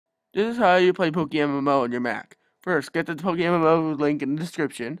This is how you play pokemmo on your Mac. First, get the pokemmo link in the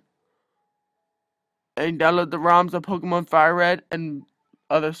description, and download the ROMs of Pokemon Fire Red and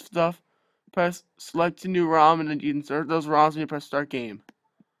other stuff. Press select a new ROM, and then you insert those ROMs and you press start game.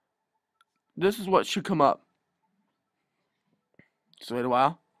 This is what should come up. Just wait a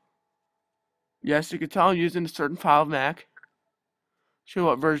while. Yes, you can tell I'm using a certain file of Mac. Show you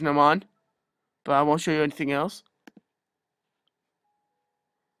what version I'm on, but I won't show you anything else.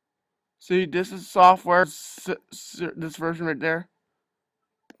 See, this is software, this version right there.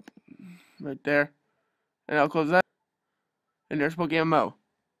 Right there. And I'll close that. And there's pokemmo.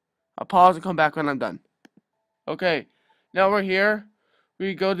 I'll pause and come back when I'm done. Okay, now we're here.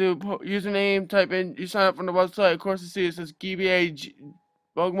 We go to username, type in, you sign up from the website. Of course, you see it says GBA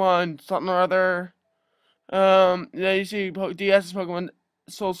Pokemon something or other. Then you see DS is Pokemon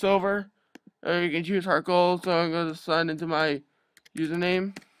Soul Silver. Or you can choose Heart Gold. So I'm going to sign into my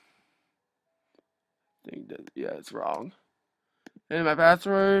username. I think that, yeah, it's wrong. And my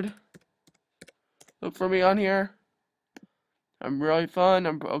password. Look for me on here. I'm really fun.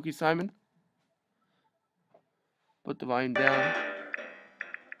 I'm Simon. Put the volume down.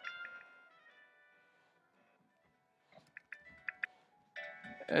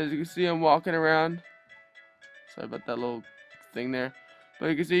 As you can see, I'm walking around. Sorry about that little thing there. But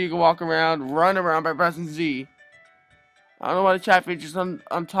you can see you can walk around, run around by pressing Z. I don't know why the chat feature's on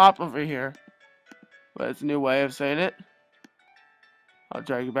top over here. But it's a new way of saying it. I'll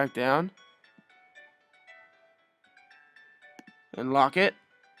drag it back down. And lock it.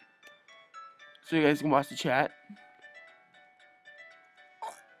 So you guys can watch the chat.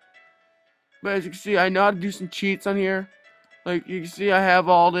 But as you can see, I know how to do some cheats on here. Like, you can see I have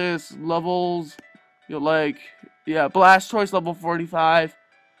all this levels. You know, like, yeah, Blastoise level 45.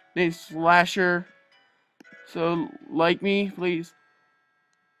 Named Slasher. So, like me, please.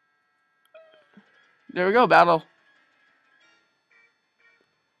 There we go, battle.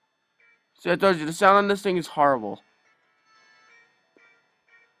 See, I told you, the sound on this thing is horrible.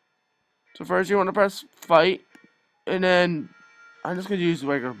 So first you want to press fight. And then, I'm just going to use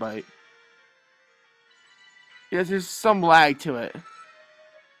regular bite. Yes, there's some lag to it.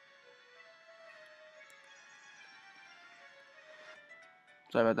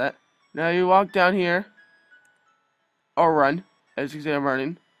 Sorry about that. Now you walk down here. Or run. As you can see, I'm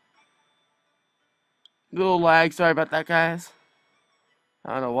running. Little lag, sorry about that, guys.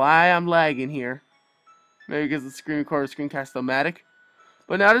 I don't know why I'm lagging here. Maybe because the screen recorder screencast-o-matic.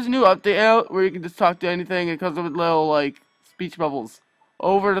 But now there's a new update out where you can just talk to anything. It comes with little, like, speech bubbles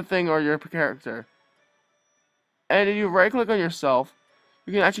over the thing or your character. And if you right-click on yourself,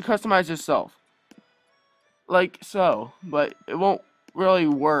 you can actually customize yourself. Like so. But it won't really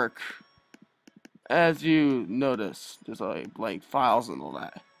work. As you notice. There's like blank files and all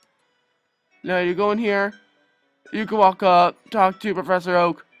that. Now you go in here. You can walk up, talk to Professor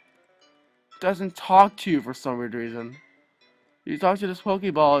Oak. Doesn't talk to you for some weird reason. You talk to this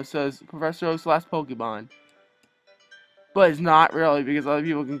Pokeball, it says Professor Oak's last Pokemon. But it's not really, because other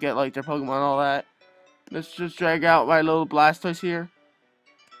people can get like their Pokemon and all that. Let's just drag out my little Blastoise here.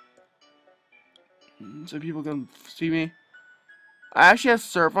 So people can see me. I actually have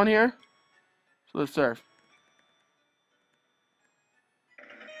Surf on here. So let's surf.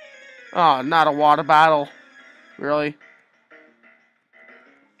 Oh, not a water battle. Really?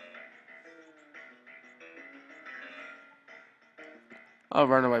 I'll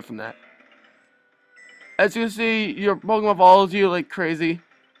run away from that. As you can see, your Pokemon follows you like crazy.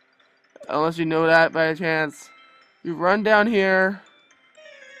 Unless you know that by chance. You run down here.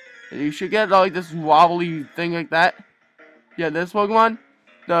 And you should get like this wobbly thing like that. Yeah, this Pokemon,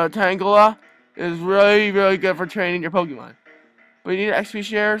 the Tangela, is really, really good for training your Pokemon. But you need an XP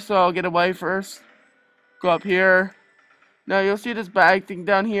share, so I'll get away first. Go up here. Now you'll see this bag thing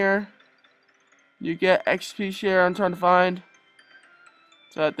down here. You get XP share I'm trying to find.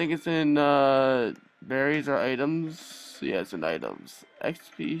 So I think it's in berries or items. Yeah, it's in items.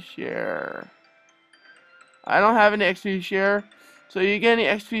 XP share. I don't have any XP share. So you get any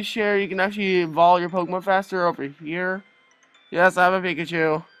XP share, you can actually evolve your Pokemon faster over here. Yes, I have a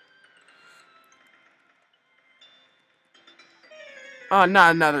Pikachu. Oh,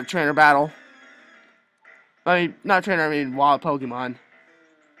 not another trainer battle. I mean, not trainer, I mean wild Pokemon.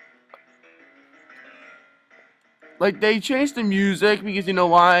 Like, they changed the music because you know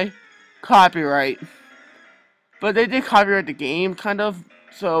why? Copyright. But they did copyright the game, kind of.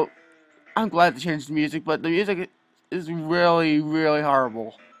 So, I'm glad they changed the music, but the music is really, really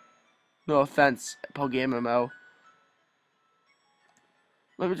horrible. No offense, pokemmo.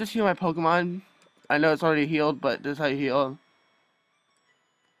 Let me just heal my Pokemon. I know it's already healed, but this is how you heal.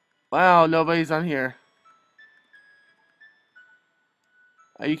 Wow, nobody's on here.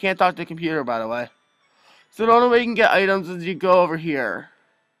 You can't talk to the computer, by the way. So the only way you can get items is you go over here.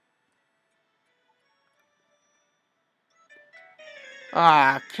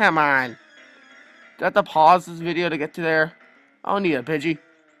 Ah, come on. Do I have to pause this video to get to there? I don't need a Pidgey.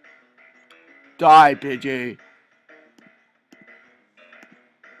 Die, Pidgey.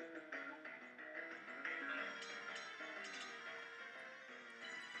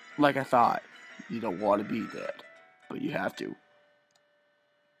 Like I thought. You don't want to be dead, but you have to.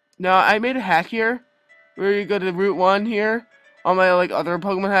 Now, I made a hack here, where you go to Route 1 here. On my, like, other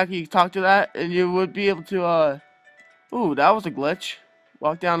Pokemon hack, you talk to that, and you would be able to, Ooh, that was a glitch.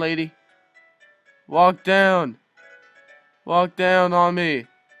 Walk down, lady. Walk down. Walk down on me.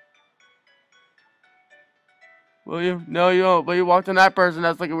 Will you? No, you won't. But you walked on that person.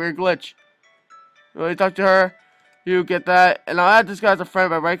 That's like a weird glitch. When you talk to her, you get that. And I'll add this guy as a friend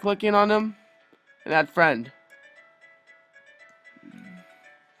by right-clicking on him. And add friend.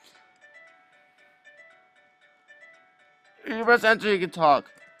 If you press enter, you can talk.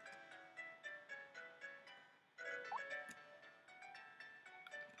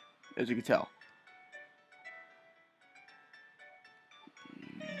 As you can tell.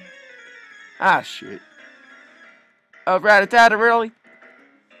 Ah, shit. Oh, rat-a-tat, really?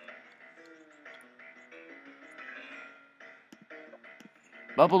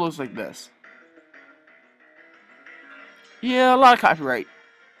 Bubble looks like this. Yeah, a lot of copyright.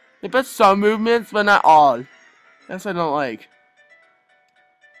 They put some movements, but not all. That's what I don't like.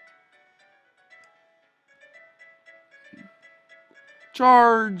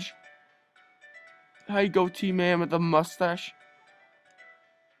 Charge! Hi, goatee man with a mustache.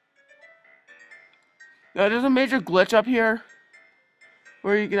 Now, there's a major glitch up here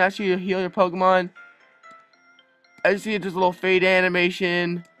where you can actually heal your Pokemon. As you see, there's a little fade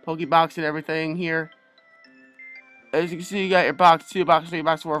animation, Pokebox, and everything here. As you can see, you got your box 2, box 3,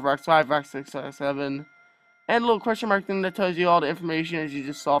 box 4, box 5, box 6, box 7, and a little question mark thing that tells you all the information as you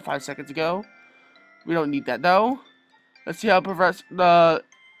just saw 5 seconds ago. We don't need that though. Let's see how Professor,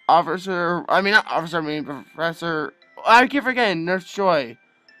 Professor, I keep forgetting, Nurse Joy.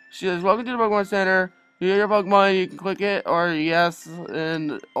 She says, welcome to the Pokemon Center. You hear your Pokemon, you can click it, or yes,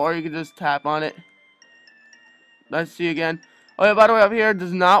 or you can just tap on it. Let's see again. Oh yeah, by the way, up here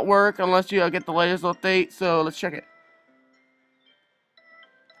does not work unless you get the latest update, so let's check it.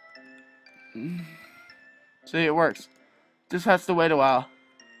 See, it works. Just has to wait a while.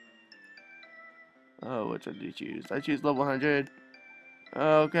 Oh, which one do you choose? I choose level 100.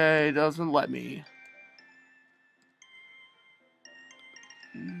 Okay, it doesn't let me.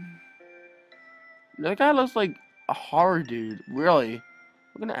 That guy looks like a horror dude. Really?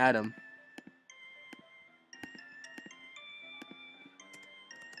 I'm gonna add him.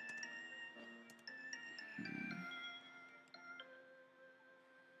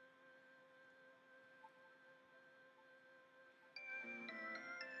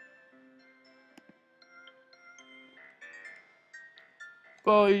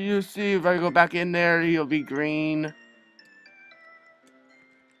 Well, you see, if I go back in there, he'll be green.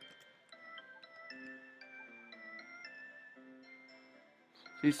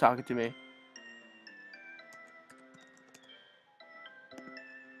 He's talking to me.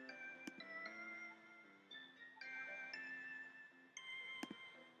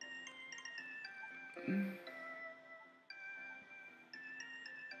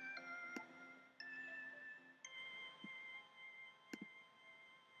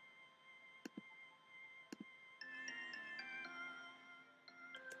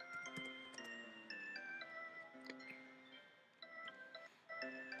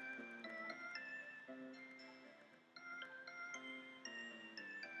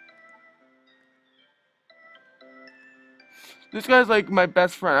 This guy's like my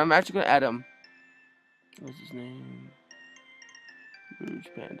best friend. I'm actually gonna add him. What's his name? Rouge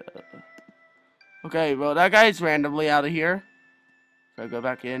Panda. Okay, well, that guy's randomly out of here. So I go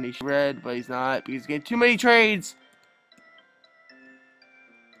back in. He's red, but he's not. Because he's getting too many trades.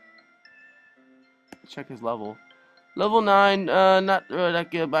 Check his level. Level 9, not really that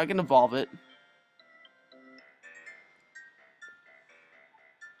good, but I can evolve it.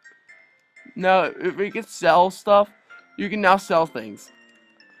 Now, if we can sell stuff, you can now sell things.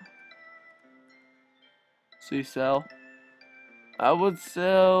 So you sell. I would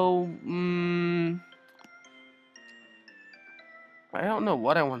sell, I don't know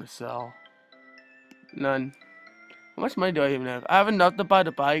what I want to sell. None. How much money do I even have? I have enough to buy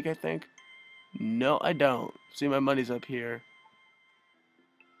the bike, I think. No, I don't. See, my money's up here.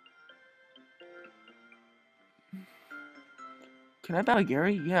 Can I battle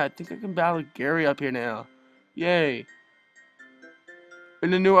Gary? Yeah, I think I can battle Gary up here now. Yay. In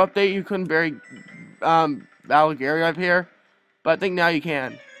the new update, you couldn't battle Gary up here. But I think now you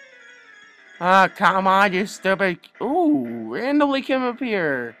can. Ah, come on, you stupid. Ooh, randomly came up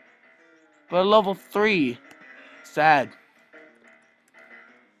here. But level 3. Sad.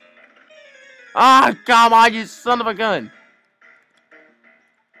 Ah, come on, you son of a gun.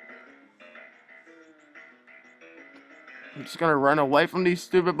 I'm just gonna run away from these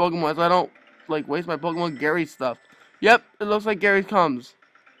stupid Pokemon so I don't, like, waste my Pokemon Gary stuff. Yep, it looks like Gary comes.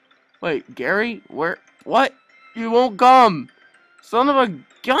 Wait, Gary? Where? What? You won't come! Son of a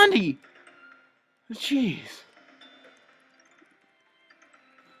gunny! Jeez.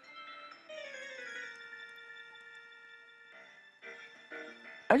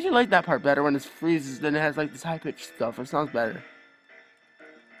 I actually like that part better when it freezes than it has, like, this high-pitched stuff. It sounds better.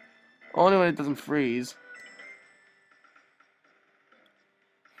 Only when it doesn't freeze.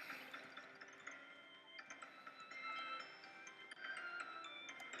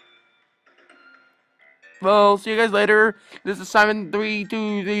 Well, see you guys later. This is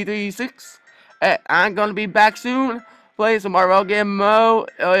simon32336. I'm gonna be back soon. Playing some Marvel game Mo.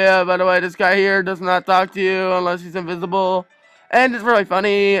 Oh yeah, by the way, this guy here does not talk to you unless he's invisible. And it's really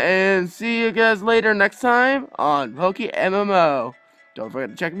funny. And see you guys later next time on pokemmo. Don't forget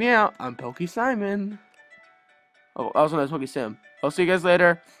to check me out. I'm Simon. Oh, also known as Sim. I'll see you guys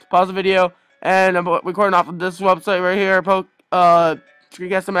later. Pause the video. And I'm recording off of this website right here.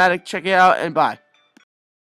 Screencast-o-matic. Check it out and bye.